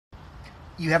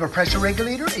You have a pressure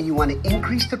regulator and you want to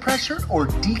increase the pressure or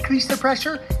decrease the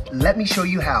pressure? Let me show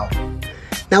you how.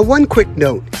 Now, one quick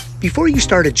note. Before you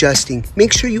start adjusting,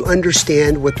 make sure you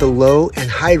understand what the low and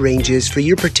high range is for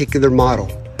your particular model.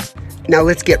 Now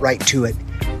let's get right to it.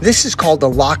 This is called a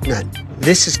lock nut.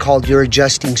 This is called your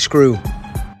adjusting screw.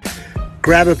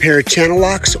 Grab a pair of channel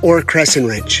locks or a crescent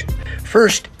wrench.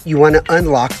 First, you want to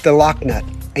unlock the lock nut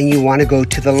and you want to go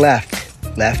to the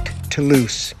left to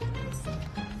loose.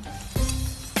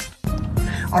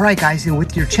 Alright guys, and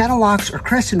with your channel locks or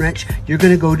crescent wrench, you're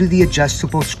going to go to the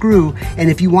adjustable screw, and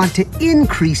if you want to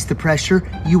increase the pressure,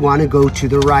 you want to go to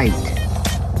the right.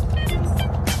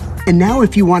 And now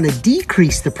if you want to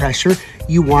decrease the pressure,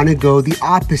 you want to go the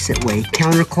opposite way,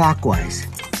 counterclockwise.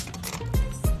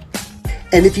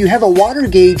 And if you have a water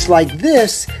gauge like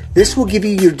this will give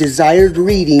you your desired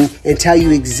reading and tell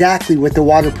you exactly what the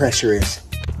water pressure is.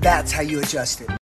 That's how you adjust it.